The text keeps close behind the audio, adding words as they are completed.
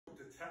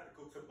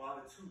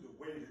Tabata 2, the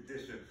weighted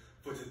edition.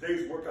 For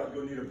today's workout,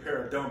 you'll need a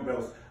pair of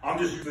dumbbells. I'm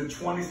just using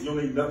 20s. You'll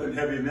need nothing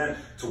heavier than that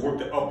to work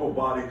the upper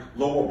body,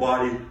 lower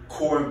body,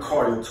 core, and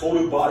cardio.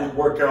 Total body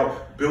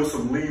workout, build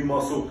some lean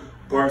muscle,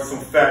 burn some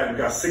fat. And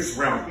we got 6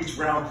 rounds. Each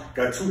round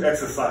got 2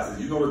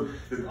 exercises. You know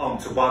the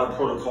Tabata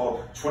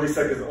protocol, 20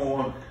 seconds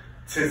on,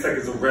 10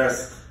 seconds of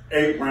rest.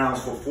 8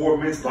 rounds for 4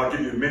 minutes, but I'll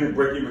give you a minute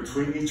break in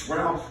between each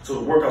round. So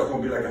the workout's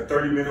gonna be like a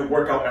 30-minute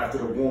workout after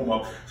the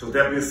warm-up. So with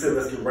that being said,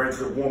 let's get right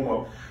into the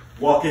warm-up.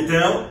 Walk it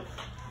down.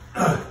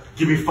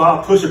 Give me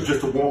 5 push-ups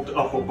just to warm up the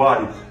upper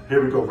body.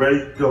 Here we go,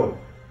 ready, go.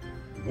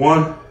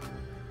 1,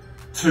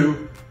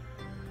 2,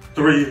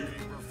 3,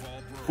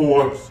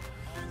 4,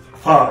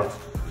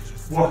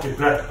 5. Walk it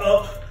back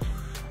up.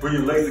 Bring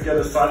your legs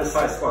together, side to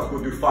side squats.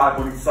 We'll do 5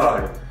 on each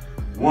side.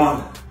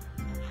 1,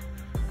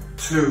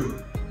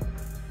 2,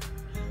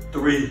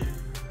 3,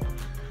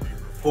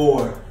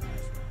 4,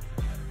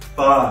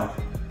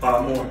 5.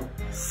 5 more.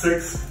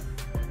 6,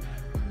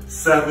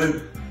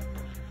 7,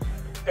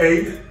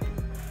 8,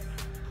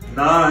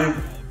 9,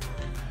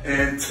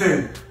 and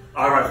 10.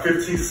 All right,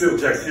 15 seal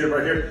jacks here,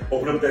 right here.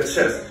 Open up that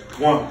chest.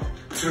 1,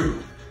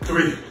 2,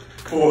 3,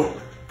 4,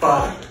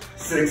 5,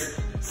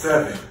 6,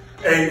 7,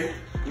 8,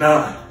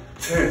 9,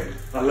 10,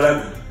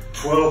 11,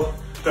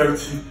 12,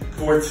 13,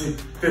 14,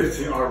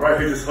 15. All right, right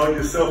here, just hug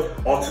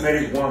yourself.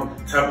 Alternating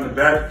 1, tap in the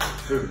back,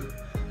 2,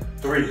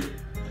 3,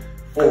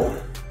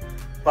 4,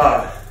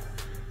 5,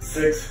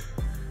 6,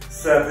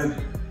 7,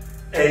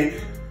 8,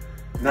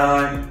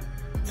 9,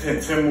 10.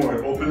 10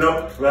 more. Open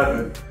up.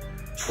 11,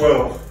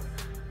 12,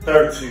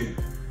 13,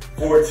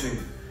 14,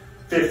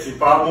 15.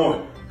 5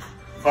 more.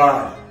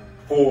 5,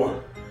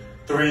 4,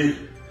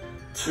 3,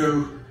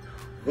 2,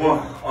 1.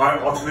 All right,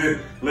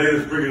 alternate.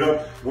 Ladies, bring it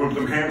up. Warm up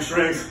them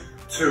hamstrings.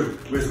 2.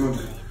 We're just going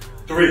to do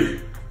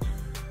 3,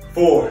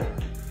 4,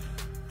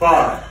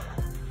 5,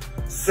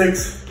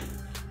 6,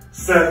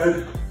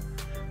 7,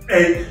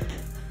 8,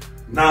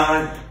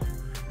 9,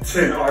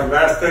 10. All right,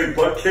 last thing,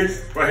 butt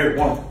kicks. Right here.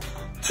 1,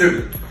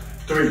 2,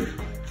 3,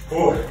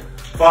 4,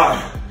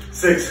 5,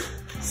 6,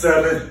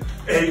 7,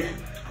 8,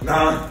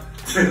 9,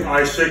 10. All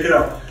right, shake it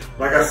out.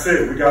 Like I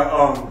said, we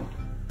got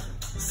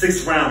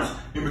 6 rounds.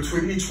 In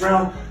between each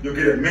round, you'll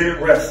get a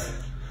minute rest.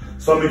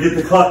 So I'm gonna get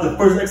the clock. The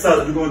first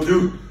exercise we're gonna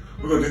do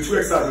 2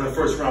 exercises in the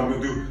first round. We're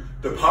gonna do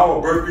the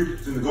power burpee,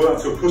 then go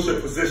down to a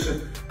push-up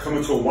position, come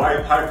into a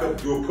wide pike up,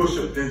 do a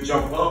push-up, then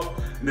jump up,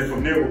 and then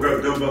from there we'll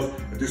grab dumbbells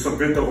and do some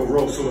bent over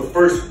rows. So the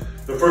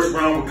first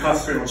round we'll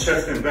concentrate on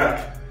chest and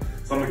back.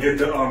 So I'm gonna get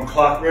the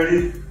clock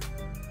ready.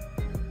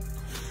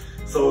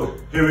 So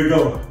here we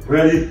go,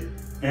 ready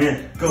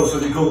and go. So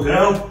you go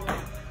down,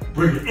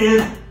 bring it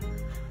in,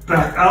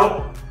 back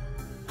out,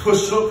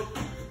 push up,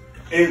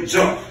 and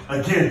jump.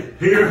 Again,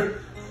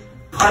 here,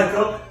 pike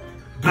up,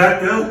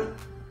 back down,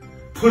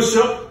 push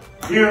up,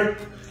 here,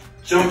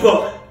 jump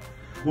up.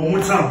 One more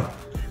time.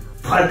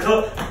 Pike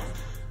up,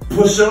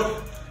 push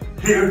up,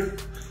 here,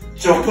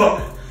 jump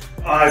up.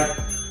 All right,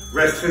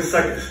 rest 10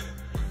 seconds.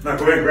 Now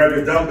go ahead and grab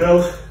your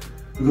dumbbells.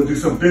 We're gonna do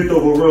some bent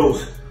over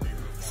rows.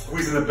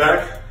 Squeeze in the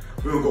back.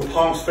 We're gonna go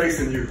palms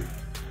facing you.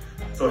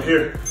 So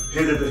here,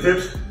 hands at the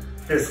hips.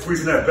 Here,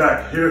 squeezing that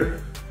back.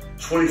 Here,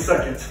 20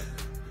 seconds.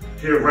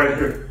 Here, right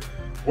here.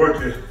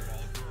 Work it.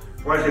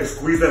 Right here,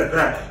 squeeze that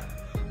back.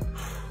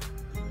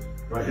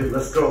 Right here,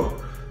 let's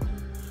go.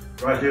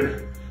 Right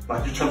here,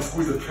 like you're trying to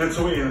squeeze a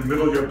pencil in the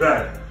middle of your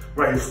back.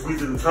 Right here,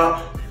 squeeze at the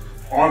top.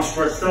 Arms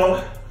stretched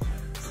out.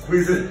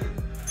 Squeeze it.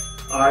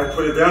 All right,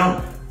 put it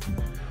down.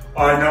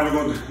 All right, now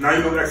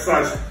you're gonna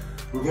exercise.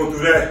 We're gonna do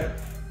that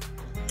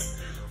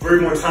 3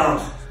 more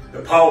times.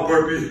 The power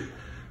burpee,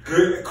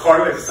 good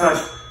cardio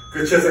exercise,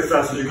 good chest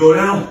exercise. So you go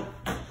down,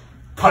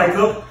 pike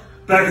up,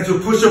 back into a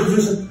push-up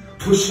position,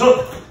 push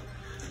up,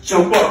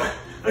 jump up.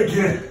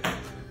 Again,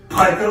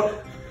 pike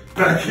up,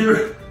 back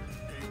here,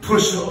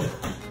 push up,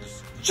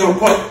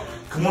 jump up.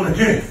 Come on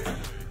again,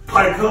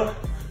 pike up,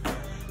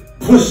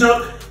 push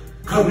up,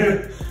 come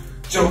here,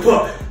 jump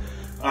up.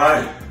 All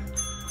right.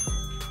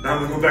 Now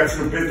we're going back to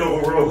the bent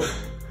over rows.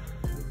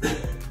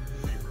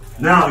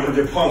 Now you're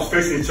gonna get palms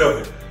facing each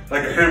other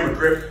like a hammer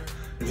grip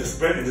and just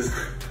bang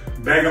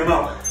them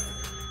out.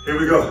 Here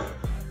we go.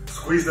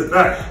 Squeeze the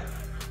back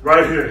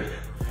right here.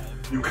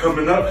 You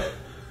coming up,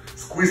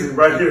 squeezing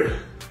right here,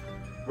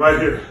 right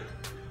here.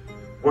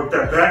 Work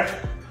that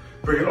back,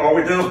 bring it all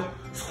the way down,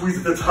 squeeze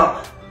at the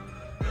top.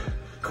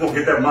 Come on,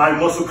 get that mind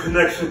muscle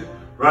connection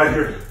right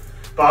here.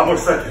 5 more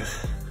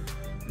seconds.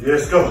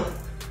 Yes, go.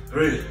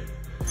 3.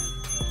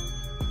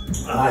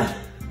 All right.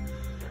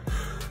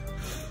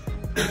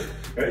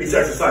 Each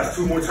exercise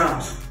 2 more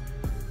times.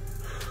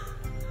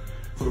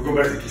 So we're going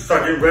back to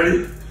start getting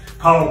ready.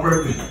 Power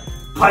burpee.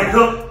 Pike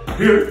up,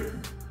 here,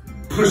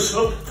 push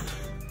up,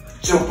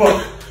 jump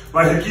up.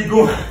 Right here, keep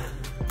going.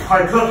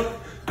 Pike up,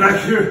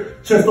 back here,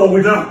 chest all the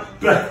way down,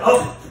 back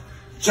up,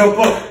 jump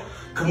up.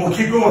 Come on,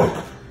 keep going.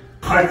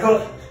 Pike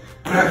up,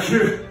 back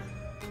here,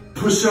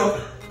 push up,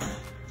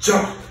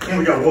 jump. And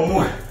we got 1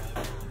 more.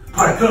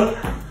 Pike up,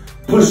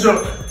 push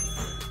up,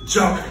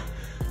 jump.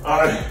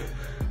 All right,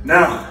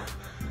 now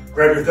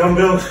grab your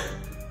dumbbells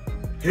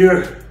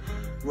Here,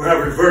 we'll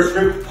have reverse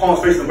grip,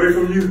 palms facing away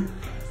from you.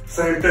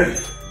 Same thing.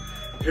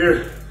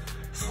 Here,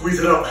 squeeze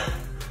it up.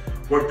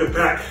 Work the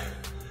back.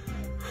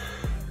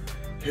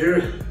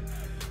 Here.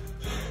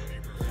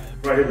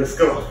 Right here, let's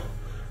go.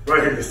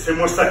 Right here, just 10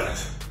 more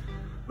seconds.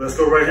 Let's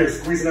go right here,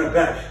 squeezing that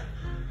back.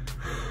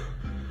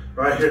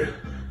 Right here,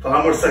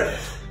 5 more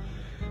seconds.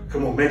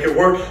 Come on, make it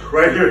work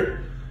right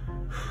here.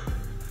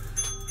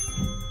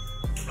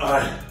 All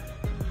right,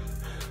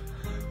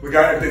 we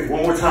got everything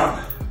one more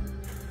time.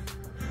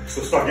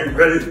 So start getting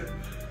ready.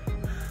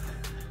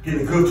 Get in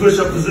a good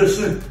push-up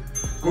position.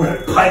 Go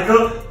ahead, pike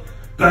up,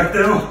 back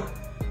down,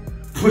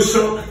 push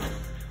up,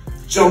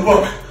 jump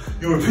up.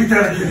 You repeat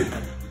that again.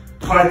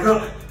 Pike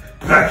up,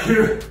 back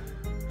here,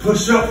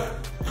 push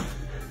up,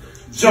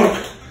 jump,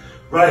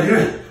 right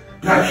here,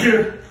 back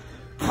here,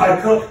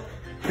 pike up,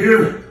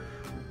 here,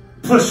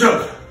 push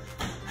up.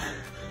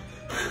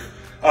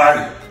 All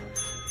right,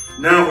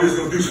 now we're just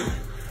gonna do some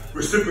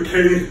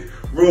reciprocating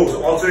rows,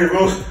 alternating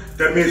rows.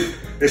 That means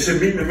they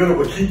should meet in the middle,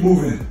 but keep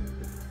moving.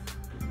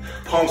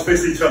 Palms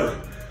face each other.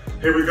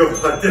 Here we go,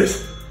 like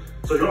this.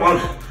 So your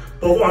arms,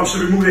 both arms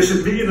should be moving, they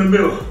should meet in the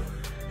middle.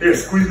 Here,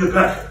 squeezing the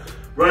back,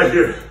 right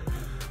here.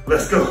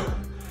 Let's go.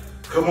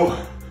 Come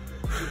on.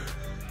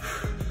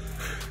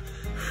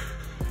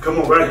 Come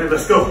on, right here,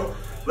 let's go.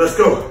 Let's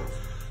go.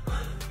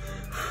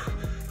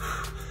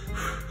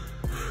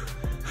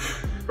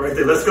 Right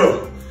there, let's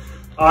go.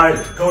 All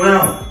right, go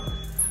down.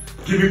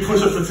 Give me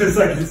push-ups for 10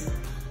 seconds.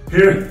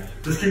 Here,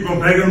 just keep going,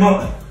 bang them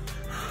up.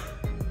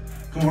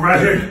 Come on, right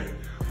here.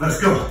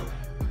 Let's go.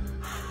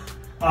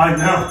 All right,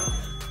 now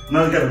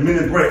we got a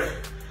minute break.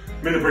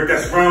 Minute break,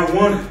 that's round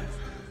 1.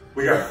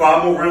 We got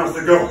 5 more rounds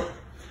to go.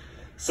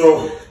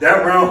 So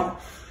that round,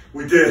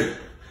 we did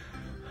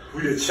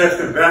chest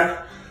and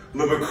back, a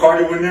little bit of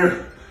cardio in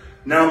there.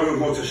 Now we're gonna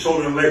go to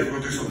shoulder and legs. We're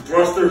gonna do some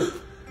thrusters.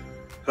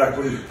 Like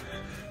when you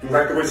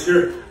rack the weights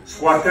here,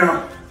 squat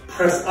down,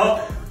 press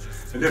up.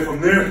 And then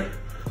from there,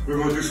 we're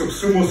gonna do some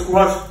sumo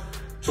squats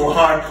to a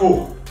high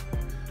pull.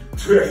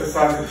 2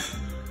 exercises,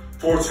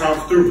 4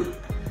 times through.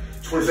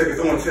 20 seconds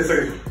on, 10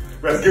 seconds.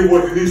 Rest, get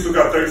what you need, still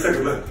got 30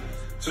 seconds left.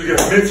 So you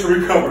get a minute to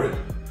recover.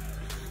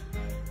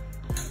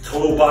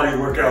 Total body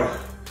workout.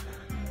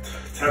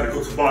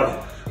 Tactical to body,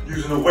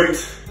 using the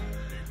weights.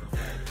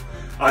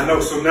 I know,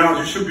 so now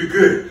you should be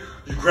good.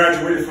 You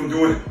graduated from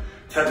doing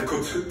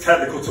tactical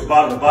to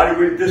body, the body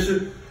weight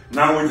addition.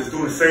 Now we're just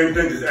doing the same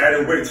thing, just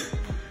adding weights.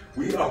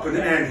 We up in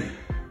the ante.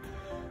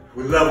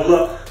 We level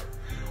up.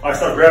 All right,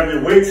 start grabbing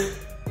your weights.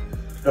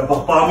 Got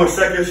about 5 more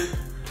seconds.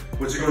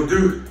 What you're gonna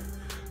do,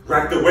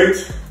 rack the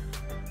weights,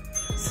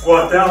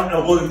 squat down,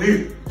 elbow to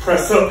knee,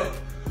 press up.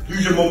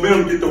 Use your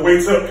momentum, get the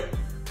weights up.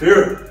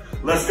 Here,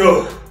 let's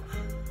go.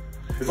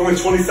 It's only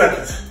 20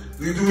 seconds.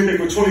 You do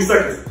anything for 20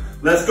 seconds.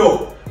 Let's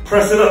go.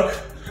 Press it up.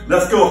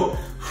 Let's go.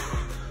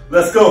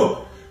 Let's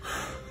go.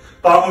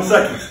 5 more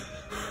seconds.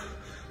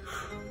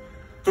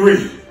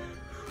 3,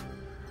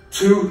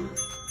 2,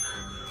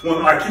 1.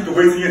 All right, keep the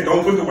weights in.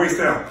 Don't put the weights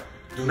down.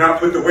 Do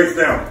not put the weights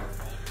down.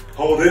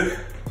 Hold it.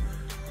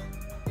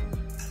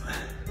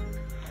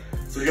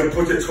 So you're gonna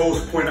put your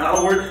toes point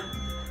outward.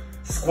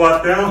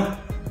 Squat down.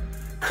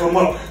 Come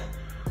up.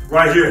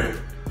 Right here.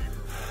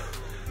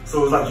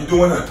 So it's like you're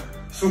doing a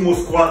sumo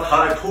squat,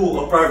 high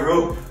pull, upright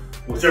row,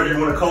 whichever you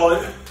want to call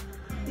it.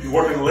 You're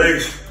working the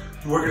legs,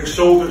 you're working the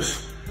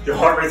shoulders, your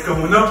heart rate's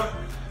going up.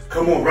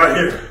 Come on, right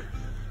here.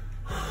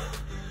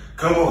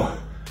 Come on.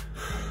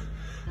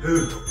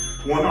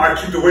 1, all right,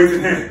 keep the weights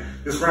in hand.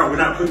 This round, we're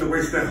not putting the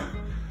weights down.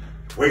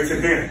 Weights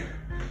in hand.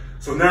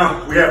 So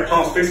now we have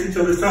palms facing each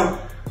other this time.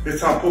 This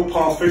time, put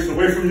palms facing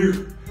away from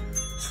you.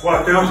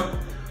 Squat down,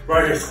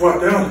 right here, squat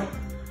down.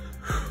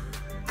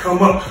 Come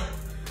up,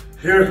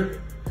 here.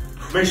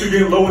 Make sure you're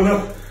getting low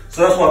enough.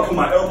 So that's why I put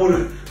my elbow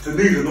to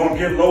knees. I know I'm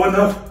getting low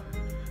enough.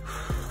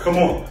 Come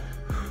on.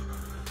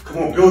 Come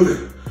on, build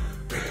it.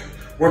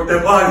 Work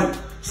that body.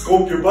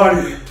 Sculpt your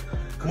body.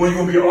 Come on, you're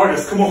gonna be an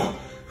artist. Come on.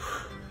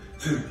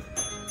 2.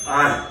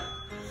 All right.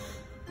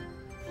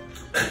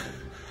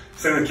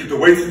 Same, keep the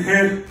weights in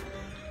hand.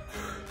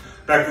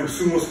 Back to the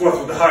sumo squats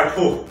with the high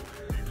pull.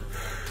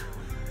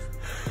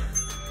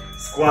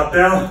 Squat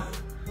down.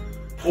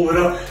 Pull it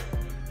up.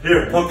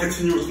 Here, 1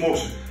 continuous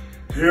motion.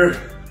 Here.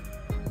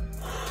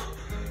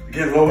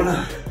 Get low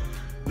enough.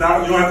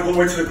 Now you don't have to go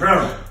way to the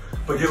ground,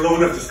 but get low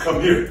enough, just come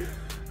here.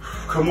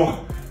 Come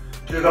on,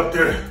 get it up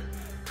there.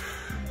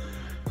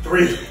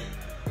 3,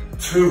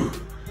 2,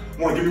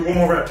 1, give me 1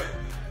 more rep.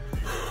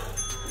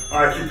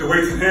 All right, keep the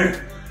weights in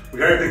hand. We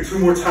got everything 2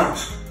 more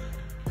times.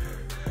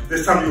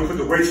 This time you're gonna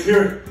put the weights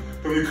here,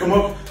 then when you come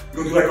up,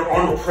 you're gonna do like an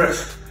Arnold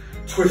press,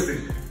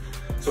 twisting.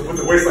 So put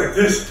the weights like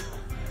this,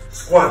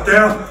 squat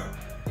down,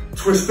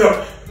 twist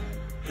up.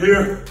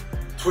 Here,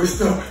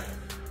 twist up,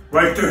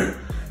 right there.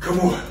 Come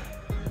on.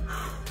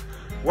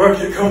 Work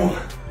it, come on.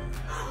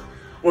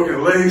 Working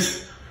the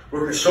legs,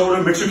 working the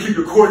shoulder. Make sure you keep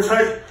your core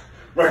tight.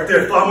 Right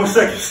there, 5 more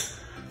seconds.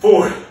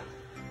 4,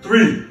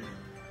 3,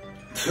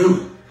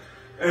 2,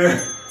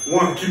 and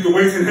 1. Keep the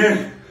weights in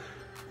hand.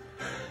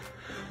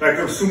 Back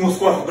up, sumo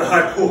squat with the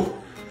high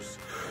pull.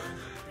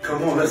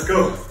 Come on, let's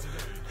go.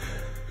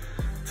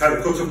 Time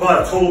to go to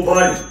body, total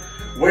body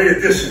weight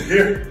addition.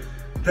 Here,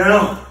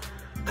 down,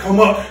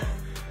 come up,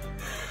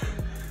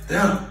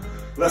 down.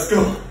 Let's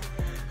go.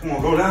 Come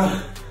on, go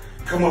down,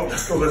 come up.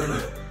 Let's go.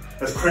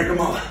 Let's crank them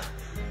out.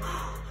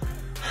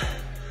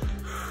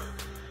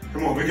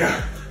 Come on, we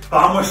got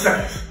 5 more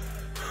seconds.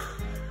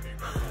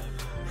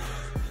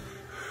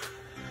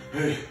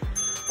 Hey,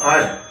 all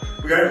right,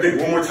 we got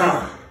everything one more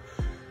time.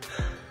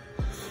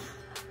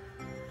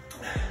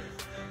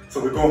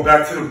 So we're going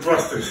back to them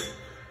thrusters.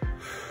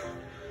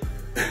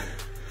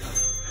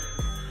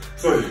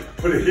 So you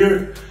put it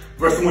here,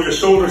 rest them on your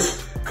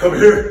shoulders, come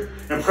here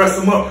and press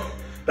them up.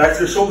 Back to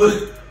your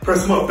shoulders,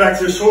 press them up, back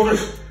to your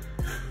shoulders,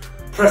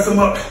 press them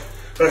up,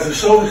 back to your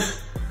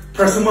shoulders,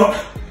 press them up,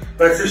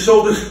 back to your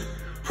shoulders,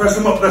 press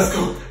them up. Let's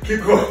go,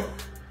 keep going.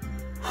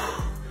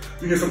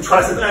 You get some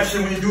tricep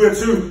action when you do it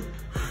too.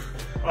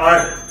 All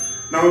right,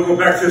 now we'll go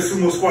back to the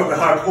sumo squat, the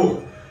high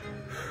pull.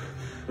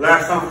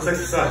 Last time for this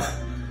exercise.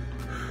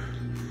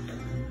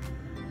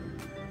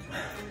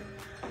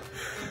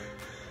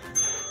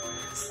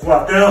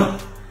 Squat down,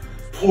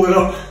 pull it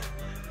up.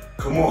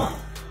 Come on,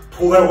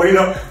 pull that weight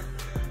up.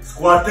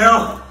 Squat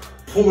down,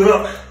 pull it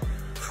up.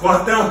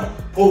 Squat down,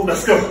 pull it.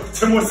 Let's go.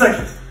 10 more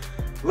seconds.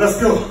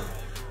 Let's go.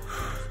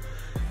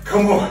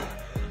 Come on.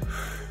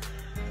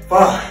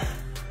 5,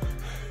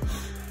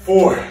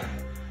 4,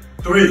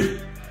 3,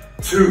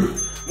 2,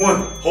 1.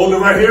 Hold it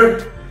right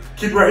here.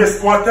 Keep it right here.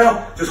 Squat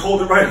down. Just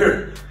hold it right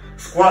here.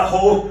 Squat,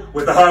 hold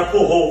with the high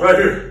pull. Hold right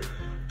here.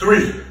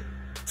 3,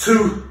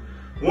 2,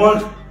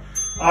 1.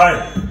 All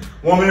right,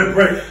 1 minute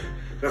break.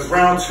 That's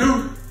round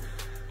 2.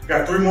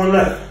 Got 3 more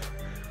left.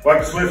 Wipe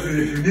the sweat if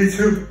you need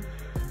to.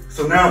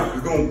 So now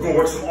we're gonna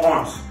work some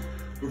arms.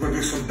 We're gonna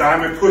do some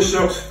diamond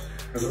push-ups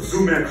and some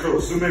zoom in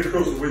curls. Zoom in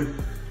curls is when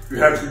you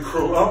have to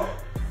curl up,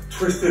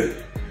 twist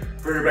it,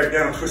 bring it back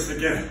down, twist it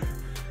again.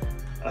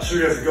 I'll show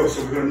you as it goes.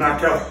 So we're gonna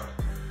knock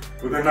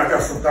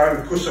out some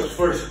diamond push-ups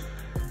first.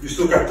 You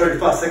still got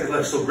 35 seconds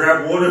left, so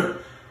grab water,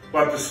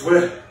 wipe the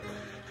sweat,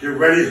 get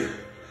ready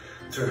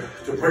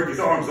to break these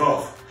arms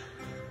off.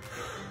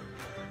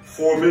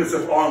 4 minutes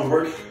of arm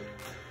work,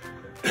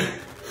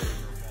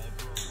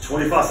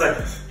 25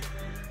 seconds.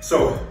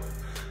 So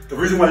the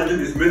reason why you get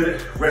this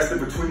minute rest in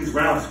between these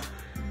rounds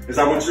is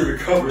I want you to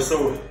recover.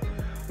 So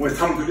when it's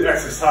time to do the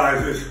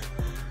exercises,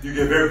 you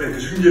give everything,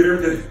 because you can give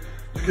everything,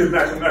 you give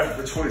maximum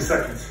effort for 20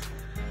 seconds.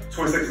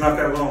 20 seconds is not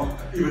that long.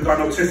 Even though I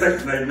know 10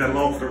 seconds is not even that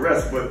long for the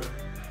rest, but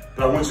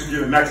I want you to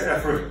give a max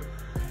effort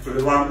for the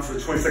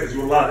 20 seconds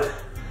you allotted.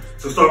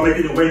 So start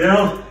making your way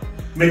down,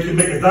 make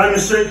a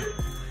diamond shape,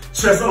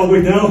 chest all the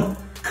way down,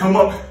 come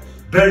up,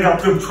 bang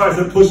out them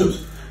tricep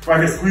push-ups.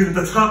 Right here, squeeze at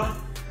the top,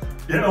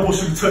 your elbows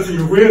should be touching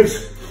your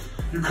ribs.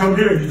 You come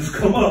here, you just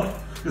come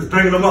up, just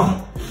banging them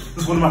out. This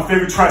is one of my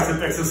favorite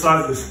tricep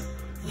exercises.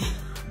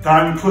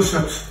 Diamond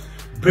push-ups,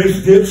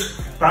 base dips,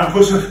 diamond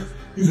push-ups,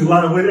 using a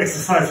lot of weight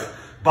exercise,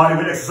 body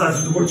weight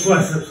exercises to work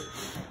triceps.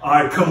 All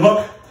right, come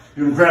up,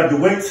 you're gonna grab the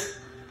weights,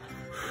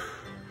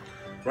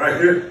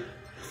 right here.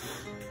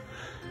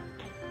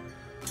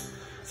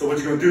 So what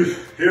you're gonna do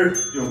here,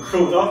 you're gonna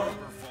curl it up,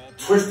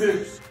 twist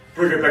it,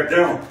 bring it back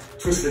down,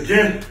 twist it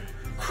again,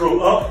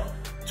 curl up,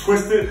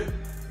 twist it,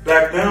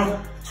 back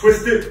down,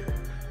 twist it,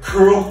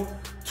 curl,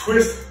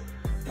 twist,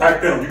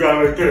 back down. You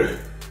got it right there.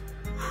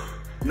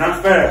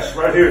 Not fast,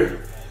 right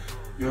here.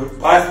 Your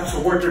biceps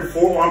are working,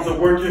 forearms are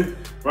working,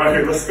 right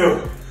here, let's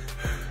go.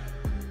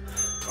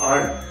 All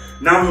right,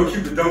 now we're gonna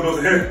keep the dumbbells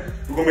in here.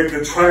 We're gonna make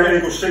the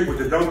triangle shape with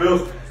the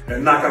dumbbells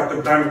and knock out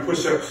the diamond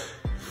push-ups.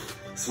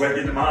 Sweat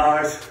getting in my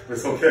eyes, but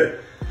it's okay.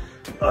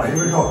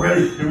 Here we go,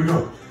 ready, here we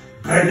go.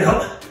 Bang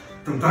out,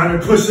 them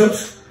diamond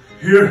push-ups.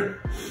 Here,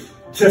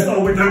 chest all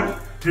the way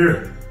down.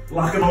 Here,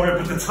 lock it all the way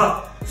up at the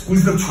top.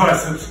 Squeeze them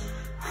triceps.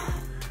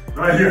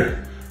 Right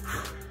here.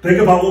 Think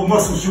about what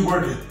muscles you're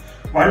working.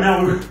 Right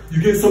now,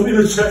 you get some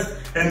inner chest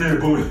and there,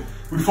 but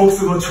we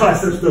focusing on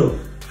triceps though.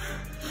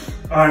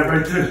 All right,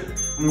 right there.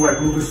 Let me wipe a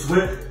little bit of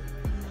sweat.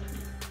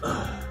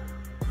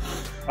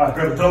 All right,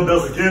 grab the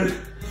dumbbells again.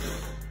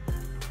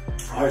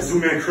 All right,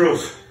 zoom in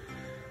curls.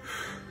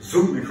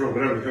 Zoom in curl,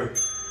 whatever, go.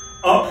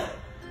 Up,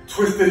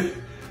 twist it,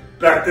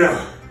 back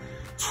down.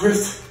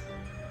 Twist,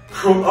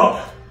 curl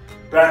up,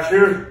 back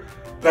here,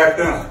 back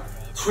down.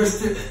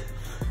 Twist it,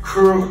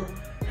 curl,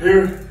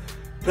 here,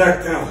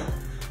 back down.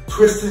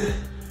 Twist it,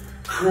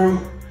 curl,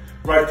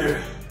 right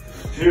there.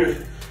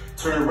 Here,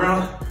 turn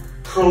around,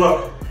 curl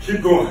up,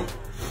 keep going.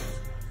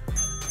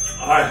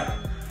 All right,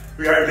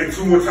 we got everything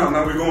 2 more times.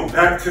 Now we're going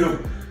back to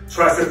the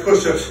tricep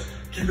push-ups.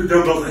 Keep the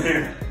dumbbells in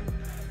hand.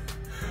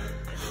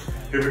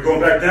 Here we're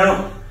going back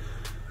down.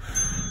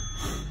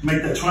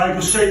 Make that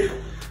triangle shape.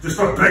 Just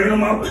start banging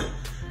them out.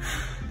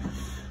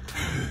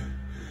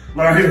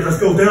 Right here, let's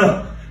go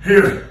down.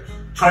 Here,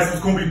 triceps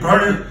gonna be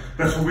burning.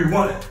 That's what we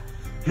want.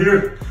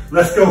 Here,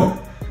 let's go.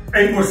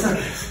 8 more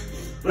seconds.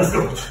 Let's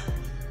go.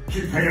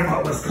 Keep banging them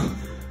out, let's go.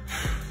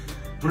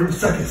 3 more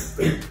seconds.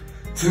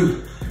 2,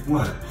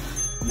 1.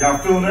 Y'all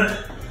feeling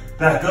that?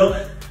 Back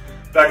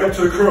up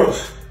to the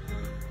curls.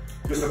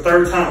 Just the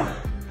 3rd time.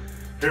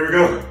 Here we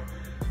go.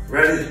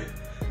 Ready,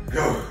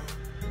 go.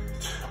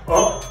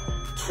 Up,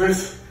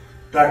 twist,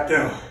 back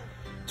down.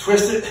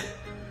 Twist it,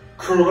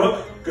 curl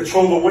up,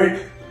 control the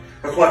weight.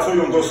 That's why I told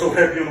you don't go so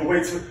heavy on the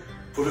weights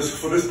for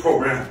this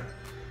program.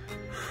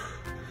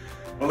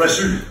 Unless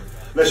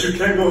you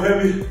can't go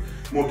heavy,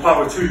 more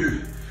power to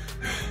you.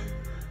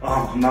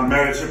 I'm not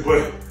mad at you,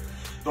 but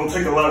don't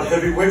take a lot of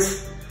heavy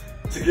weights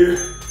to get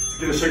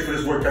in shape for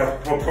this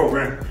workout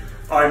program.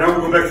 All right, now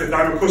we're going back to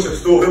diamond push-ups.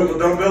 Still hit with the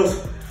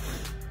dumbbells.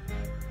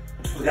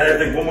 We got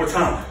everything one more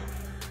time.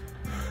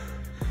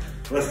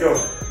 Let's go.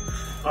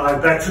 All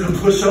right, back to the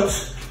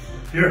push-ups.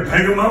 Here,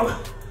 bang them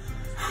up.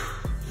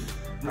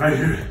 Right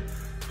here.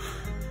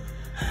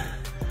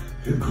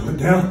 Here, going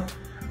down,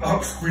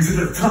 up, squeeze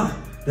it at the top.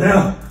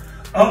 Down,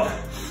 up.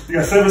 You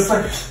got 7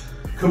 seconds.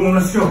 Come on,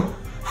 let's go.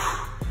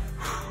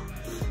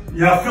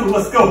 Yeah, I feel it,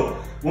 let's go.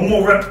 One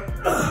more rep.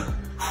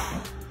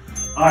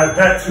 All right,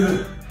 back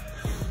to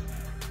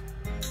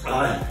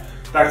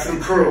the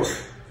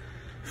curls.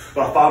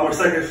 About 5 more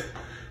seconds.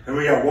 And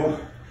we got one.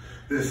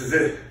 This is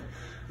it.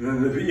 And then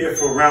it'll be it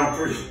for round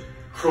 3.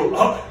 Curl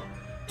up,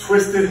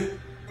 twist it,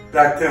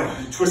 back down.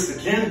 You twist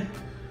again.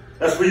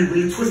 That's when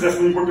you twist, that's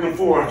when you're working on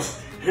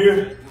forearms.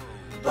 Here,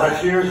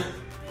 back here,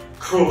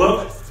 curl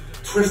up,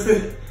 twist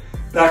it,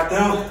 back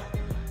down,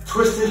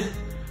 twist it,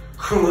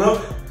 curl it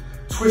up,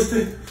 twist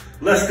it.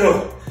 Let's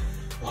go.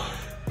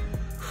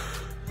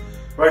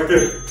 Right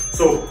there.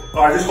 So,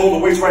 all right, just hold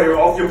the weights right here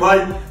off your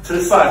body to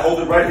the side.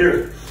 Hold it right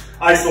here.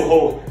 ISO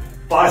hold.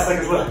 5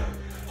 seconds left.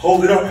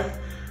 Hold it up.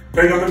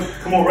 Bang up.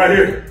 Come on, right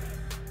here.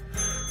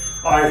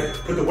 All right,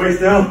 put the weights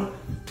down.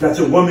 That's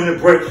your 1 minute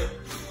break.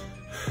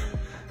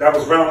 That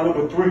was round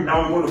number 3.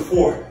 Now we're going to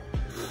 4.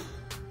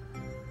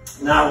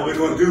 Now what we're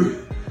going to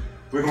do,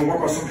 we're going to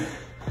work on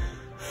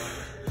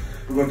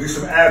we're going to do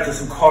some abs and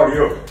some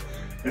cardio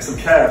and some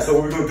calves. So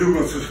what we're going to do,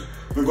 we're going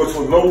to go to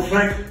a low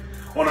plank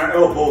on our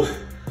elbows,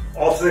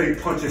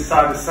 alternating punches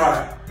side to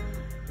side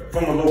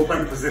from a low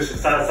plank position,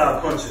 side to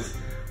side punches.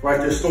 Right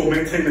there, still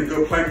maintain a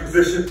good plank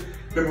position.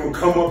 Then we're going to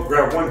come up,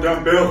 grab one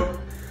dumbbell,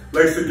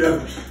 legs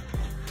together,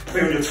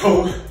 stay on your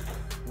toes,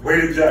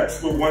 weighted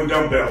jacks with one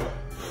dumbbell.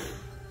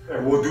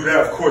 And we'll do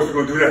that, of course,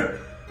 we're going to do that.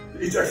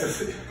 Each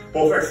exercise,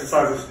 both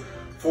exercises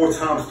 4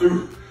 times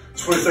through,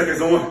 20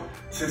 seconds on,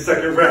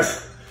 10-second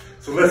rest.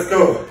 So let's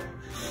go.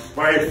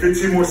 Right here,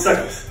 15 more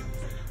seconds.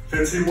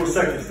 15 more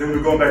seconds, then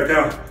we're going back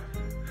down.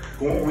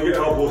 Go on your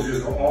elbows, you're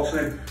just going to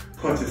alternate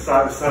punches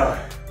side to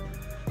side.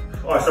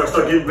 All right,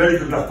 start getting ready,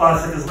 we've got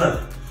 5 seconds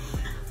left.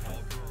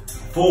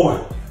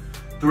 4,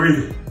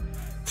 3,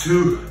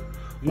 2,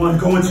 1.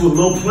 Go into a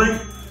low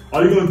plank.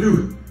 All you're going to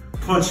do,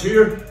 punch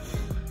here,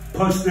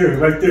 punch there,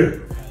 right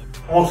there.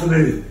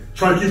 Alternating.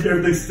 Try to keep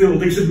everything still.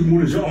 They should be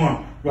moving your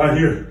arm right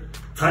here.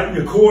 Tighten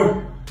your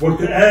core, work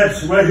the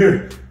abs right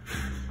here.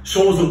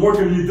 Shoulders are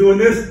working when you're doing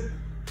this.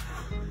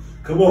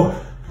 Come on.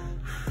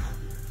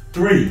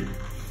 3,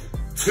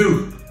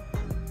 2,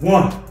 1.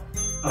 All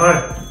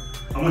right.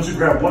 I want you to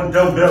grab one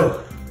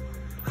dumbbell.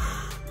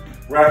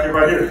 Rack it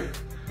right here.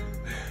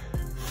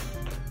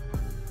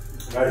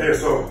 Right here.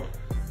 So,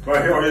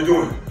 right here, all you're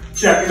doing,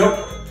 jacking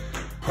up,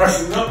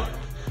 pressing up.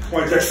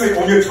 Want to stay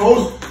on your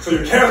toes so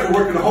your calves are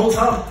working the whole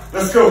time.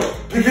 Let's go.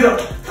 Pick it up.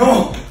 Come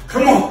on.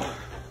 Come on.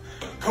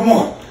 Come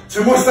on.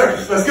 10 more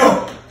seconds. Let's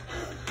go.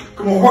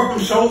 Come on. Work them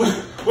shoulders.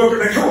 Work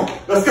it. Come on.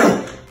 Let's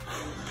go.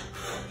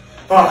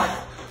 5,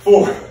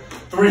 4,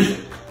 3,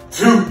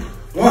 2,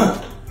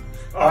 1.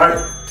 All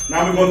right.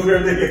 Now we're going through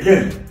everything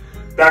again.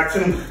 Back to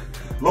them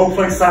low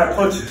plank side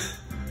punches.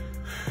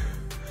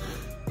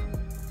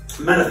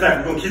 Matter of fact,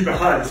 we're going to keep it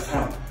high this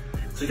time.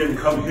 So you're going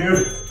to come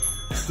here.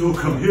 Still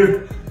come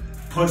here.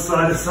 Punch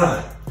side to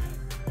side.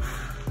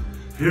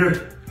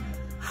 Here,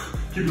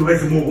 keep your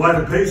legs a more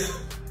wider base.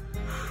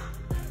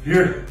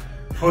 Here,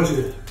 punch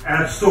it.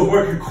 Abs still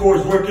working, core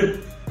is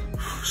working,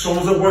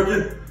 shoulders are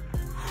working.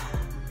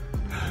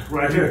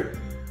 Right here,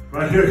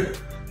 right here.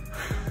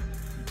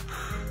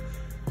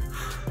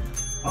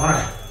 All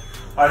right,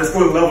 let's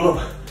go to level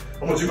up.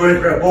 I want you to go ahead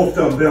and grab both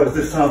dumbbells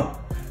this time.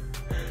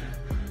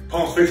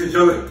 Palms face each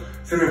other.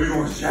 Same way we're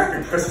going to jack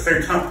and press at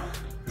the same time.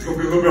 It's going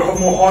to be a little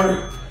bit more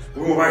harder.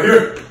 We're going right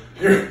here.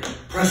 Here,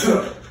 press it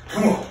up.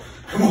 Come on,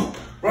 come on,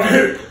 right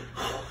here.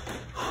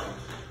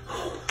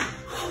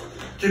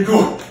 Keep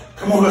going.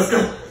 Come on, let's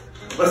go.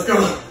 Let's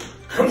go.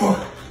 Come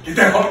on, get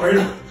that heart rate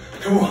up.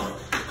 Come on,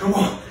 come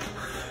on.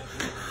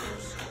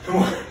 Come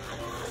on.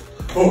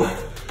 4,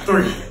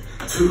 3,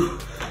 2,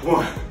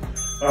 1.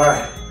 All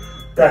right,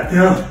 back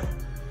down.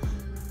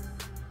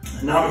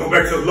 Now we're going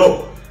back to the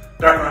low.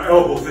 Back on our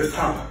elbows this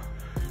time.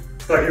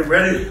 So get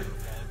ready.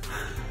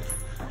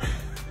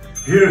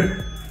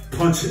 Here,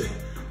 punch it.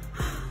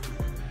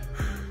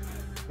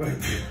 Right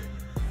there.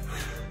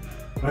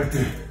 Right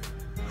there.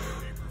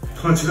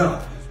 Punch it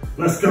out.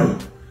 Let's go.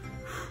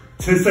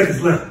 10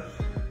 seconds left.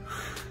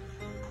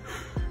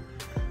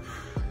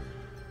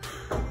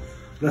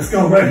 Let's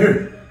go right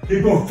here.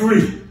 Keep going.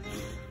 3,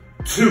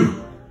 2,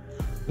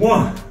 1.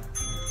 All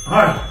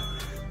right.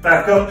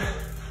 Back up.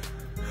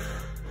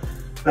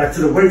 Back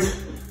to the weights.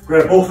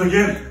 Grab both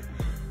again.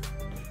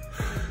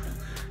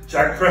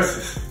 Jack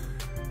presses.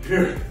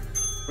 Here,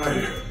 right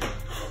here.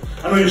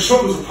 I know your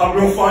shoulders are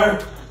probably on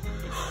fire.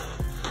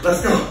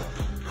 Let's go.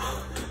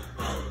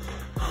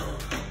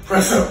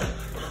 Press up.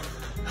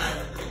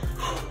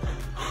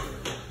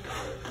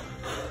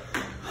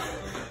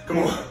 Come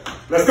on.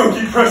 Let's go.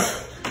 Keep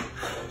pressing.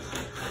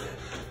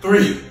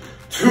 3,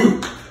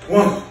 2, 1.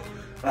 All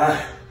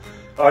right.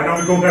 All right, now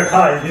we're going back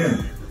high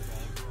again.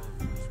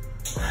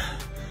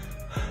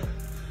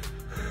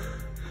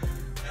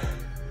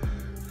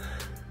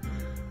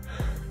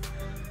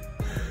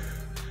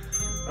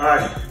 All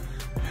right.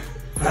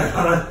 Back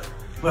high.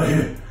 Right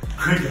here.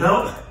 Crank it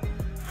out.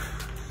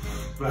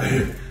 Right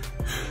here.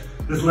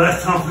 This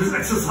last time for this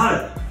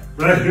exercise.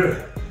 Right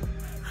here.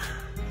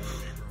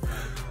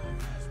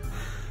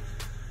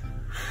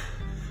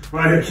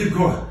 Right here. Keep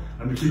going.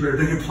 Let me keep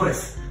everything in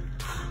place.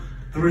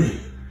 3,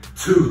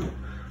 2,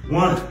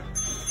 1.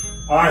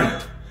 All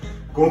right.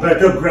 Going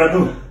back up.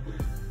 Grab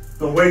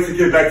the weight to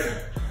get back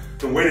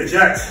to the weighted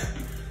jacks.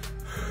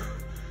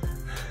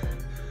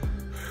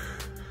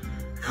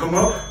 Come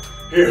up.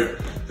 Here.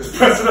 Just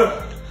press it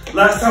up.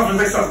 Last time for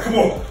the exercise. Come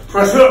on.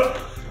 Press it up.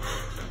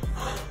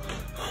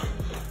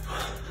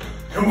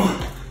 Come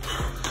on.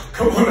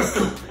 Come on. Let's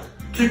go.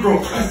 Keep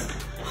going. Press.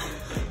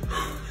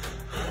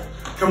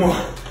 Come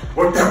on.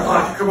 Work that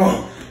body. Come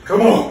on.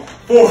 Come on.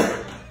 4,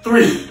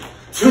 3,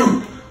 2,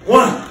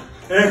 1.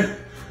 And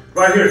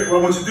right here, what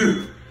I want you to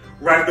do,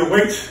 rack the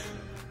weight.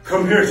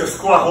 Come here, just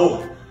squat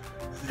hold.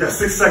 You got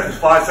 6 seconds,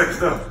 5 seconds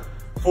done.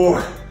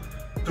 4,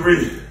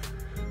 3,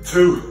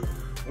 2,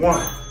 1.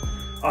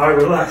 All right,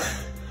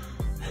 relax.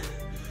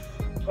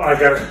 All right,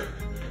 got it.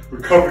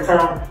 Recovery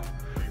time.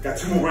 Got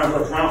 2 more rounds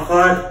left. Round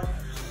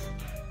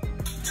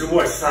 5. 2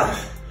 more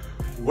exercises.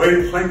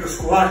 Weighted plank to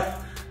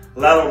squat.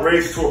 Lateral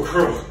raise to a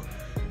curl.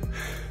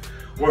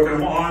 Working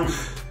them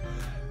arms.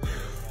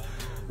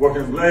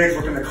 Working the legs.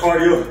 Working the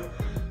cardio.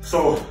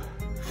 So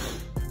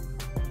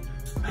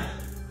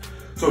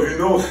you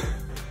know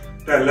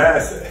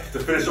that to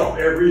finish off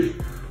every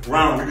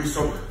round, we do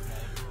some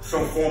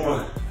form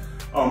of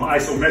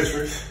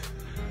isometrics,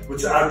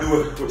 which I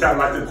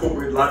like to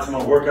incorporate lots of my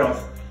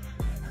workouts,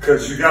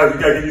 because you gotta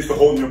get used to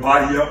holding your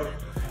body up.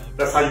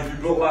 That's how you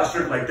build a lot of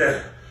strength like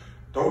that.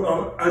 Don't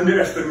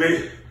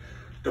underestimate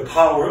the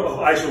power of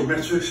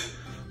isometrics,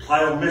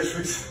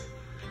 plyometrics,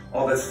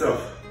 all that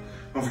stuff.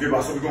 Don't forget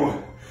about something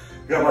going.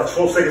 You got about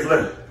 12 seconds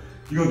left.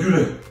 You're gonna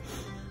do the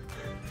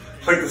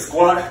plank to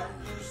squat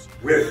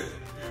with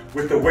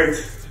the weight.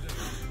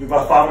 In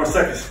about 5 more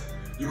seconds.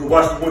 You can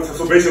watch the one time.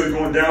 So basically you're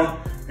going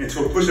down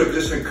into a push-up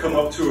position, come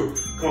up to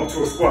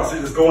a squat. So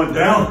you're just going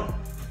down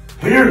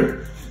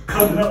here,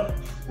 coming up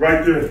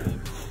right there.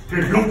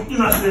 Here, you're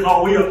not sitting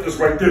all the way up, just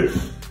right there.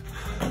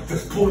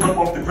 Just pulling up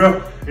off the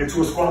ground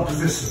into a squat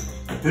position.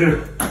 There,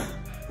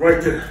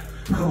 right there.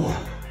 Come on.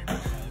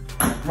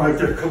 Right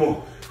there, come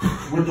on.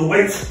 With the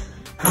weights,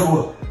 come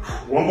on.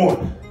 One more.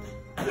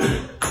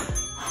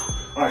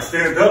 All right,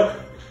 stand up.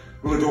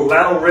 We're gonna do a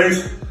lateral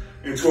raise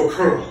into a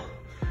curl.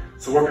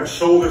 So working the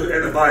shoulders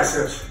and the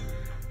biceps.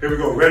 Here we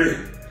go, ready,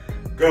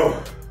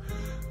 go.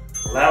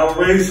 Lateral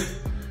raise,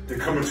 then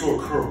come into a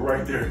curl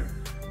right there.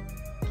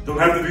 Don't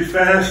have to be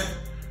fast.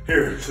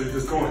 Here, so you're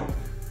just going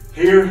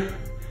here,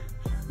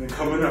 then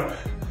coming up.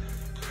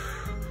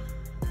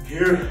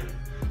 Here,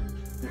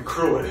 and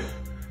curl it.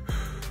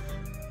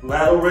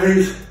 Lateral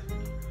raise,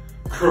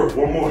 curl,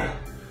 one more.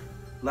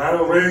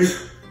 Lateral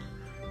raise,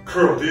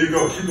 curl, there you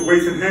go. Keep the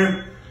weights in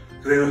hand,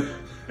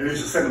 and you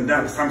should set them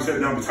down. It's time to set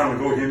them down, but time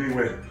to go again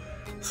anyway.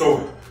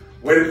 So,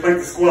 weighted plank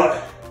to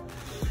squat.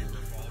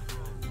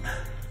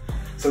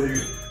 So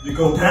you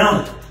go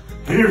down,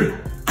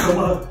 here, come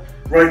up,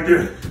 right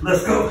there.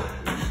 Let's go.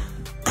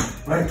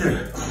 Right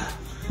there.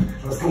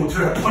 Let's go into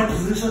that plank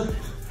position.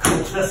 Come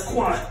into that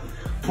squat.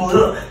 Pull it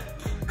up.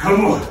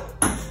 Come on.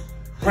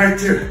 Right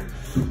there.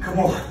 Come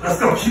on. Let's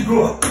go. Keep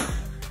going.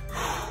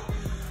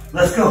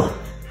 Let's go.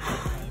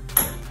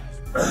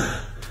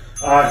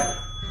 All right.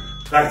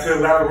 Back to the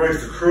lateral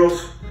raise to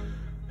curls.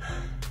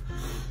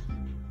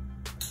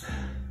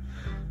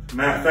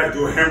 Matter of fact,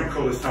 do a hammer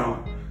curl this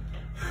time.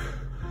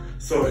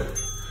 So,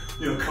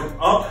 come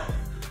up,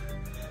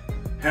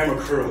 hammer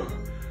curl,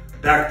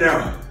 back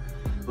down,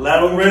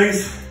 lateral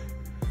raise,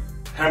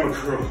 hammer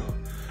curl,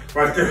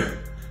 right there.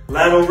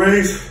 Lateral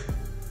raise,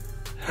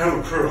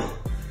 hammer curl,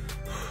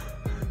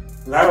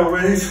 lateral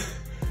raise,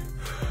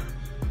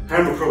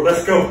 hammer curl.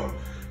 Let's go.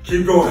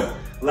 Keep going.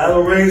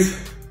 Lateral raise,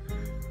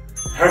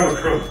 hammer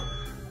curl.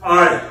 All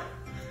right.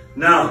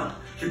 Now,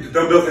 keep the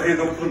dumbbells in hand,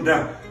 don't put them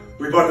down.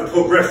 We're about to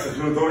progress. We're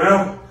gonna go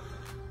down.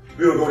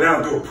 We're gonna go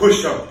down, do a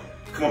push-up,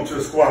 come up to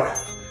the squat.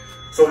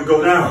 So we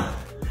go down,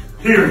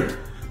 here,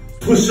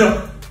 push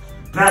up,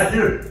 back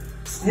here,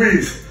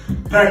 squeeze,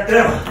 back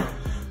down,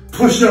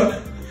 push up,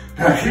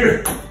 back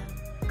here,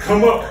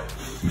 come up,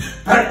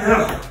 back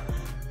down,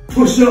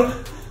 push up,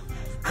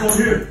 come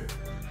here,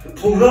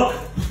 pull it up,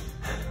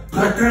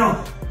 back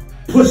down,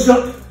 push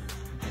up,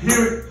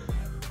 here,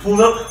 pull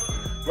up,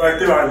 right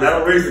there. All right,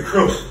 lateral raise the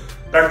curls,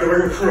 back to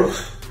regular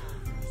curls.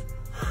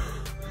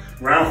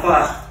 Round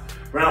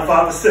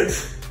 5 to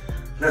 6.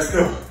 Let's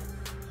go.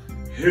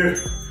 Here,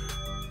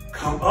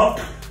 come up,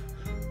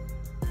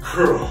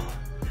 curl.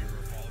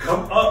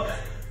 Come up,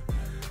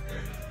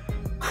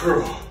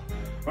 curl.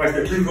 Right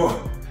there, keep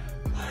going.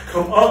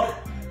 Come up,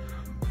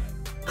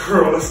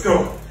 curl, let's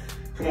go.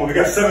 Come on, we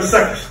got 7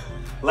 seconds.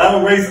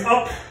 Lateral raise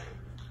up,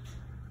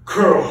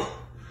 curl.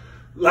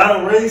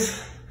 Lateral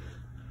raise,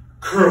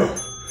 curl.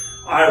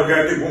 All right, we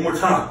gotta do it one more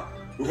time.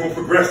 We're gonna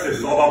progress this,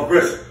 it's all about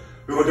progression.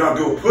 We're gonna down,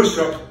 do a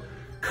push-up,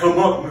 come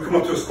up, when we come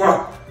up to a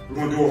squat, we're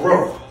gonna do a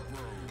row.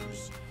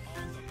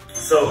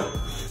 So,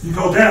 you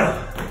go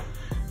down,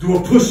 do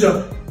a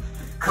push-up,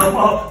 come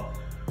up,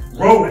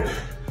 roll it,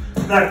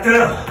 back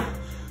down,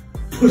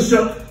 push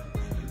up,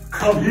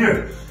 come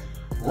here,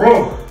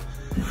 roll,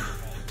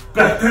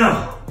 back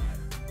down,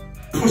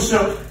 push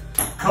up,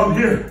 come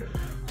here,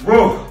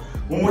 roll,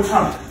 one more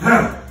time,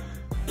 down,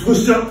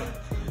 push up,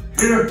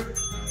 here,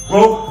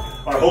 roll.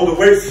 All right, hold the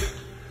weights.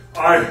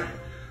 All right,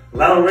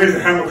 lateral raise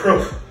and hammer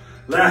curls.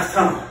 Last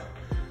time.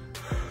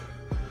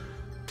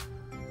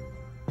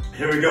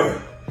 Here we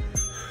go.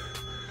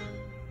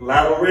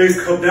 Lateral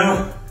raise, come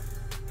down,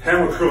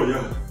 hammer curl,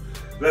 y'all.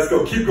 Let's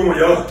go, keep going,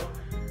 y'all.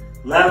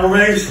 Lateral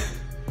raise,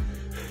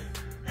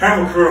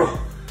 hammer curl.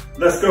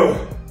 Let's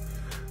go.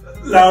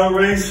 Lateral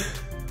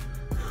raise,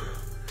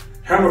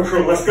 hammer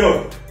curl. Let's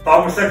go. 5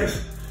 more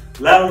seconds.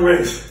 Lateral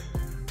raise,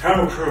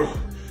 hammer curl.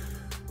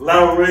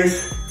 Lateral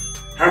raise,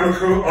 hammer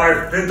curl. All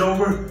right, bend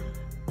over,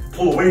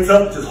 pull the weights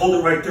up, just hold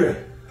it right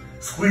there.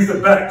 Squeeze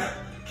it back,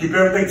 keep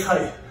everything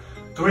tight.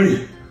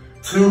 3,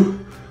 2,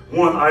 1.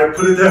 All right,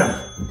 put it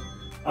down.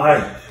 All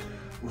right,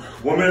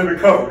 1 minute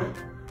recovery.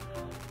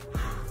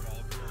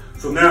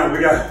 So now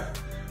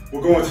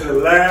we're going to the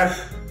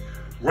last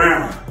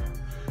round.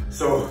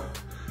 So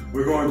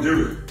we're gonna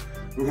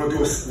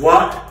do a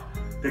squat,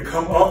 then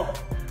come up,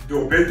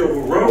 do a bent over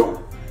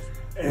row,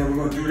 and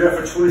we're gonna do that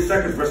for 20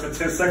 seconds, rest for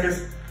 10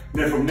 seconds.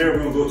 And then from there,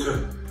 we're gonna go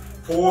to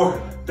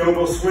 4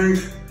 dumbbell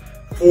swings,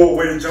 4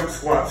 weighted jump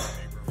squats.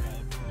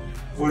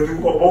 We'll do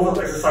both of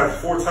the exercises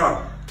 4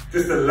 times.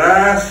 This is the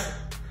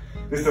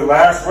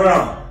last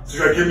round. So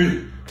you gotta give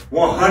me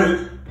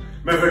 100,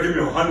 matter of fact, give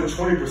me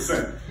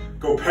 120%.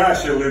 Go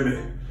past your limit.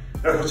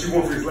 That's what you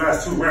want for these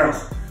last 2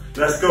 rounds.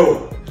 Let's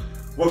go.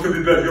 What could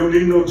be better? You don't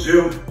need no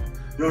gym.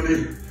 You don't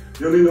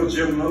need no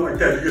gym, nothing like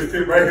that. You can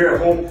fit right here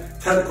at home.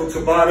 Technical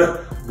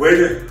Tabata,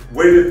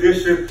 weighted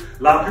addition.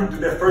 A lot of people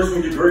do that first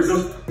one, get great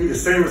results. We get the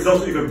same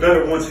results, even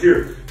better ones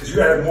here. Because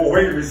you add more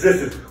weight and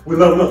resistance. We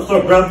level up,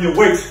 start grabbing your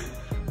weights.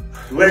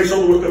 Legs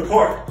shoulder width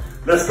apart.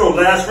 Let's go,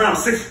 last round,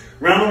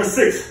 round number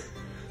 6.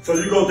 So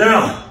you go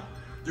down,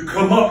 you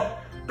come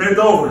up, bend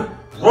over,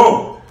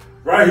 row,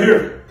 right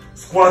here,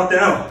 squat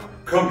down,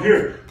 come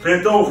here,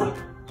 bend over,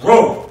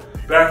 row,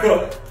 back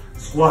up,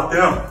 squat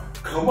down,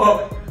 come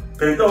up,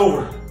 bend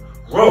over,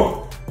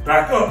 row,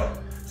 back up,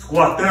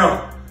 squat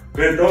down,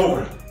 bend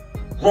over,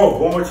 row,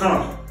 one more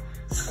time,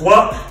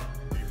 squat,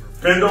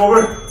 bend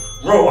over,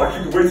 row. I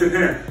keep the weights in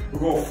hand. We're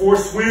going 4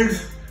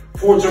 swings,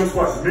 4 jump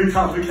squats, as many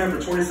times as we can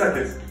for 20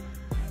 seconds.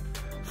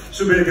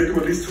 Should be able to get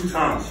through at least 2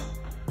 times,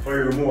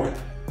 or even more.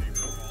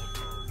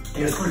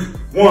 And squeeze.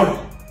 1,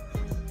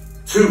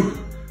 2,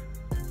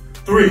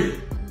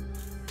 3,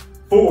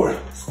 4.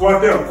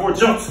 Squat down, 4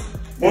 jumps.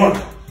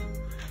 1,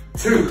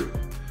 2,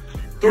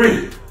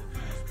 3,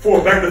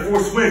 4. Back to 4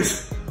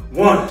 swings.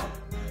 1,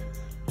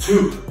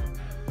 2,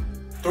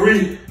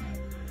 3,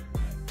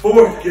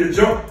 4. Get a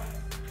jump.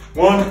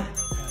 1. All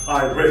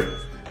right, great.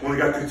 Only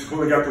got the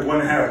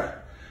 1.5.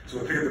 So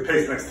we'll pick up the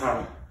pace next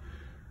time.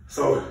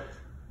 So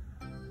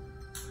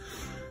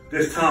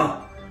this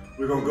time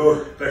we're gonna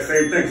go back,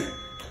 same thing.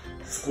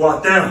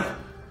 Squat down,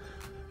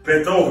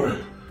 bent over,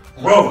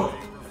 row,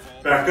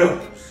 back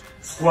up.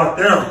 Squat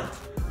down,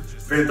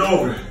 bent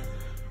over,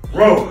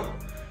 row,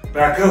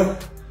 back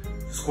up.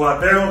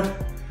 Squat down,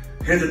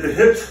 hands at the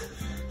hips,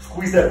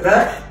 squeeze that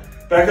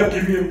back up,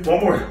 give me one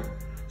more.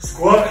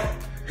 Squat,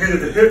 hands at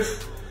the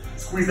hips,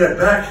 squeeze that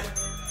back,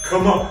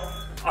 come up.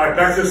 All right,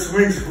 back to the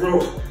swings,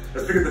 rows.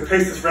 Let's pick up the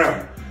pace this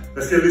round.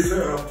 Let's get at least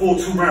a full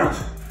 2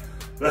 rounds.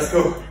 Let's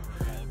go.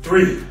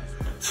 3,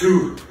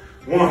 2,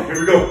 1, here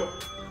we go.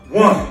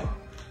 1,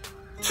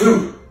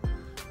 2,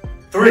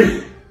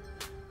 3,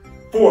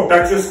 4,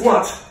 back to the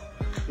squats.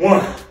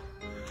 1,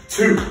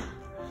 2,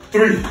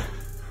 3,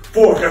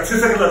 4, got 10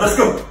 seconds left, let's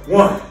go.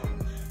 1,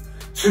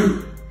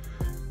 2,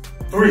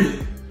 3,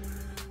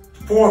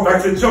 4,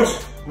 back to the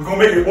jumps. We're gonna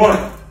make it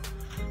 1,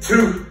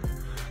 2,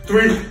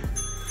 3,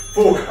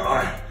 4, all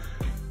right.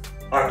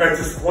 All right, back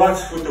to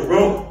squats with the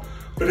row.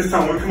 But this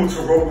time when we come up to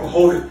a row, we're gonna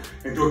hold it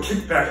and do a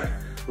kickback.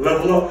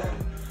 Level up,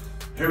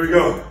 here we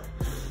go.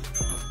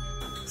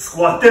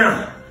 Squat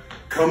down,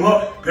 come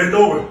up, bend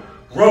over,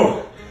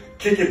 row,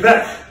 kick it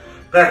back,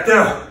 back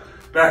down,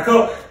 back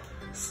up,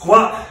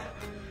 squat,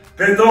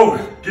 bend over,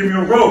 give me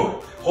a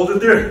row, hold it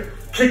there,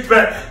 kick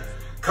back,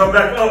 come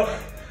back up,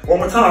 one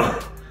more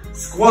time,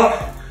 squat,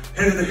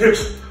 hands at the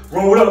hips,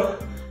 roll it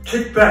up,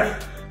 kick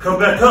back, come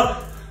back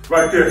up,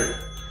 right there.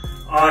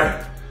 All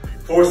right,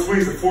 4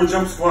 swings and 4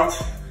 jump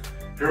squats,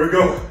 here we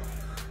go.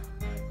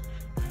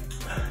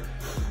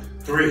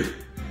 3,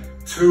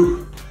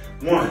 2,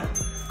 1.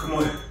 Come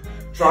on.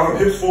 Drive them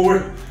hips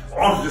forward.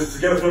 Arms just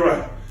together to the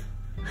right.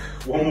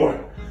 One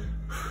more.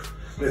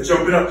 Let's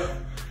jump it up.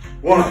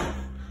 1,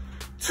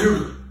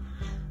 2,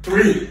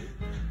 3,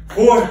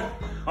 4. All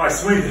right,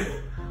 swing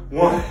it.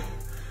 1,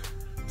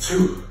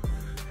 2,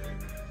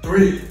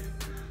 3,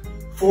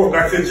 4.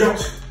 Back to the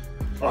jumps.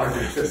 All right,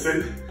 that's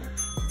it.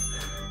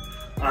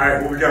 All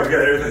right, what we got? We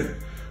got everything.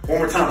 One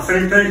more time,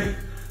 same thing.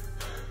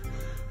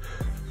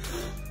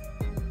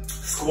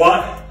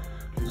 Squat,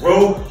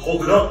 row,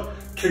 hold it up,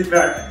 kick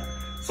back.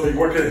 So you're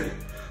working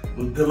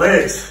the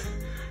legs.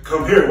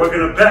 Come here,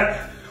 working the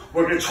back,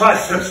 working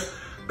triceps.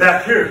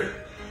 Back here,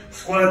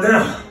 squat it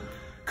down.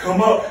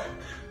 Come up,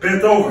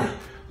 bent over,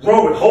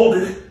 row it, hold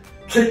it,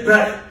 kick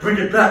back, bring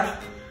it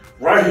back.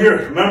 Right here,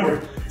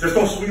 remember, just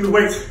don't swing the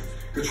weights.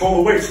 Control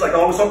the weights like I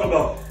always talk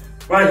about.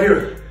 Right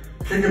here,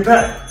 kick it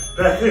back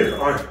here.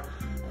 All right.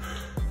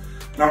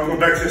 Now we're going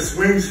back to the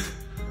swings.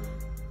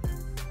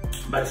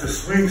 Back to the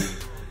swings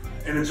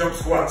and the jump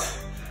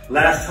squats.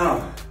 Last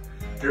time.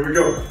 Here we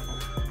go.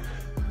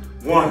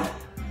 1,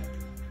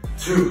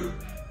 2,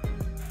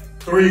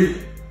 3,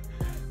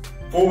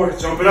 4.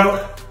 Jump it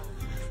out.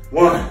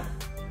 1,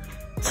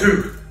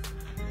 2,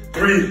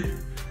 3,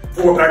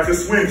 4. Back to the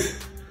swings.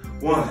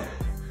 1,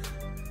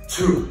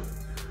 2,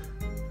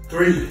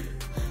 3,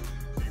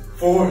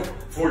 4.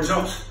 4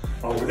 jumps.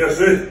 Oh, that's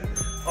it.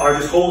 All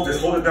right, just hold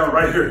it down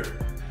right here.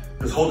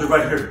 Just hold it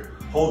right here.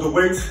 Hold the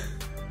weights.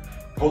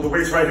 Hold the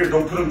weights right here.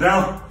 Don't put them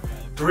down.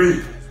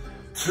 3,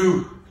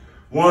 2,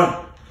 1.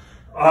 All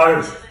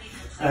right,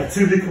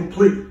 activity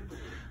complete.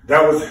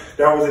 That was it.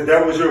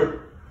 That was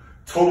your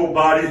total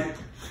body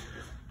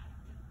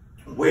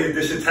weight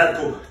addition,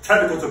 tactical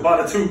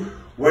Tabata 2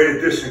 weight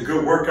addition.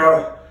 Good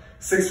workout.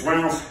 6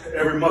 rounds,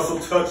 every muscle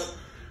touch.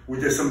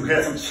 We had some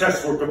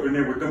chest work up in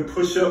there with them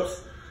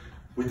push-ups.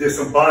 We did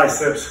some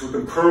biceps with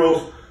them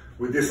curls.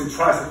 We did some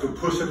triceps with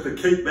push-ups, the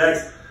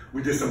kickbacks.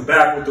 We did some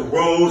back with the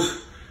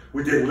rows.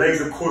 We did legs,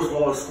 of course, with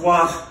all the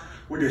squats.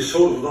 We did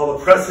shoulders with all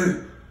the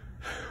pressing.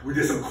 We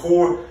did some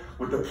core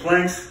with the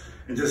planks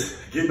and just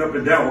getting up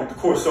and down with the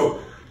core. So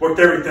worked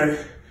everything.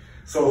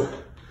 So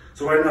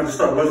right now, just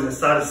start lunging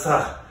side to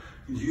side.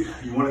 You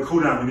want to cool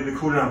down. You need to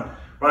cool down.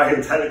 Right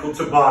here, tactical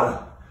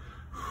Tabata.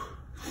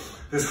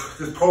 This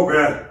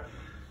program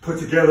put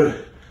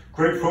together,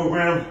 great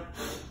program.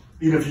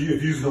 Even if you're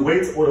using the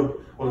weights or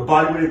the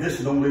body weight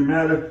addition, don't really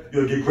matter.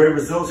 You'll get great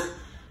results.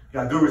 You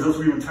got good results.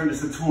 We even turn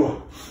this into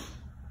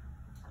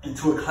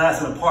a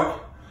class in a park.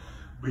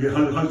 We get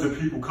hundreds of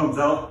people comes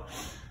out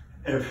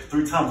every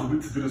 3 times a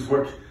week to do this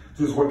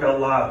workout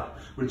live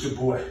with your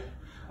boy.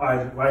 All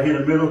right, right here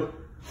in the middle.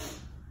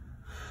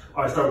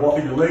 All right, start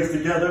walking your legs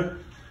together.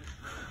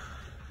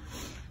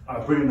 All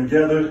right, bring them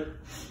together.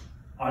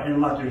 All right,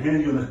 interlock your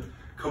hands. You're gonna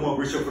come up,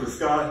 reach up for the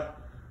sky.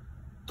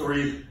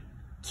 3,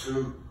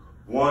 2,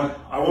 1.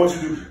 I want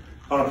you to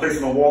find a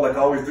place on the wall like I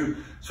always do.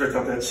 Stretch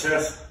out that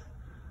chest.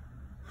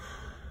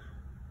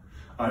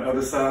 All right,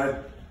 other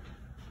side.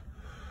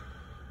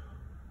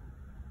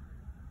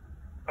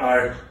 All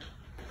right,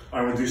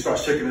 when you start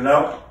shaking it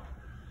out.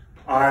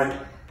 All right,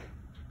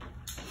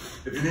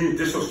 if you need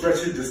additional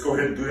stretching, just go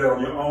ahead and do that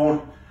on your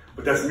own.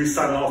 But that's me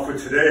signing off for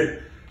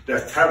today.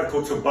 That's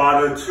Tactical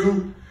Tabata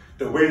 2,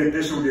 the weight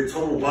addition with your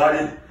total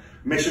body.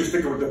 Make sure you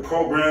stick with the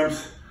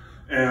programs.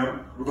 And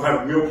we're gonna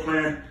have a meal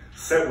plan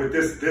set with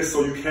this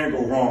so you can't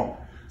go wrong.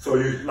 So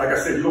you, like I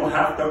said, you don't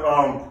have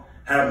to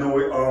have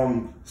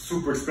no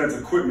super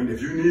expensive equipment.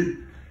 If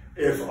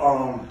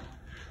all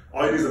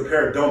you need is a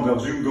pair of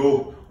dumbbells, you can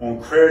go on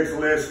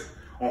Craigslist,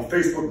 on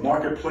Facebook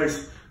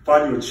Marketplace,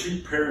 find you a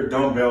cheap pair of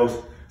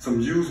dumbbells,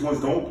 some used ones.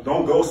 Don't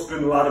go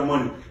spend a lot of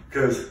money,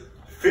 because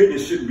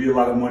fitness shouldn't be a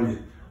lot of money.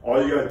 All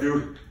you gotta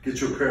do,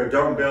 get you a pair of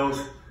dumbbells,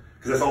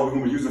 because that's all we're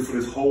gonna be using for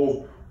this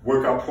whole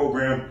workout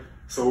program.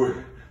 So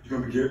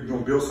you're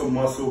gonna build some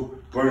muscle,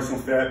 burn some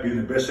fat, be in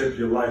the best shape of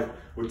your life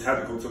with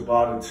Tactical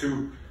Tabata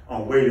 2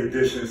 on weight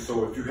addition.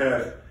 So if you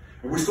have,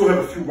 and we still have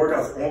a few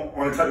workouts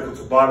on the Tactical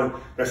Tabata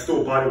that's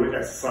still bodyweight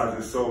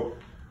exercises. So,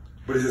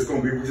 but it's just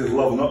gonna be, we're just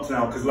leveling up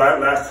now, because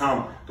last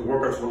time the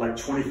workouts were like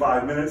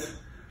 25 minutes.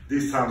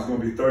 These times it's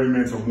gonna be 30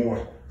 minutes or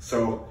more.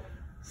 So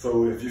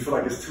if you feel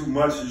like it's too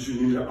much,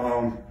 you need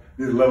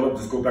to level up.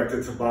 Just go back to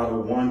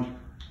Tabata 1,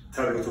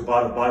 Tactical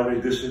Tabata bodyweight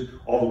edition.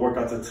 All the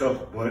workouts are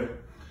tough, but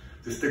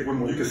just stick with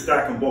them. You can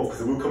stack them both,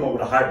 because we'll come up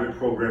with a hybrid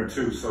program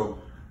too. So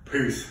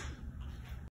peace.